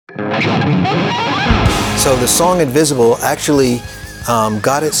So the song Invisible actually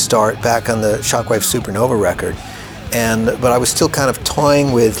got its start back on the Shockwave Supernova record, but I was still kind of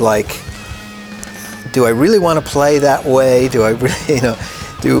toying with, like, do I really want to play that way? Do I really,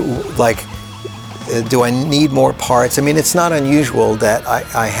 do I need more parts? I mean, it's not unusual that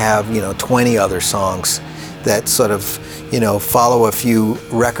I have, 20 other songs that sort of, follow a few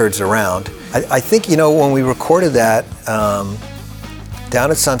records around. I think, when we recorded that down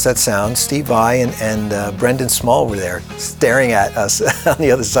at Sunset Sound, Steve Vai and Brendan Small were there staring at us on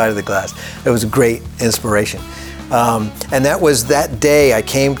the other side of the glass. It was a great inspiration. And that was that day I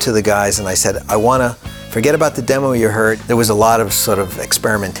came to the guys and I said, I want to forget about the demo you heard. There was a lot of sort of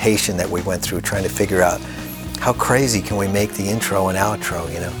experimentation that we went through trying to figure out how crazy can we make the intro and outro,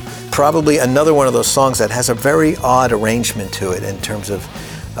 Probably another one of those songs that has a very odd arrangement to it in terms of,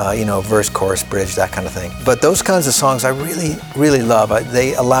 verse, chorus, bridge, that kind of thing. But those kinds of songs I really, really love.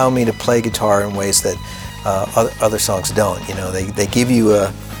 They allow me to play guitar in ways that other songs don't. They give you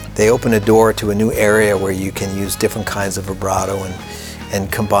they open a door to a new area where you can use different kinds of vibrato and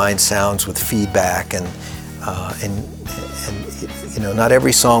combine sounds with feedback, and not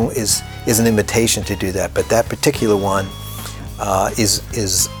every song is an invitation to do that, but that particular one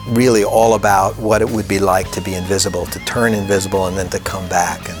is really all about what it would be like to be invisible, to turn invisible and then to come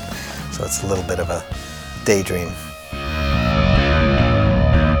back, and so it's a little bit of a daydream.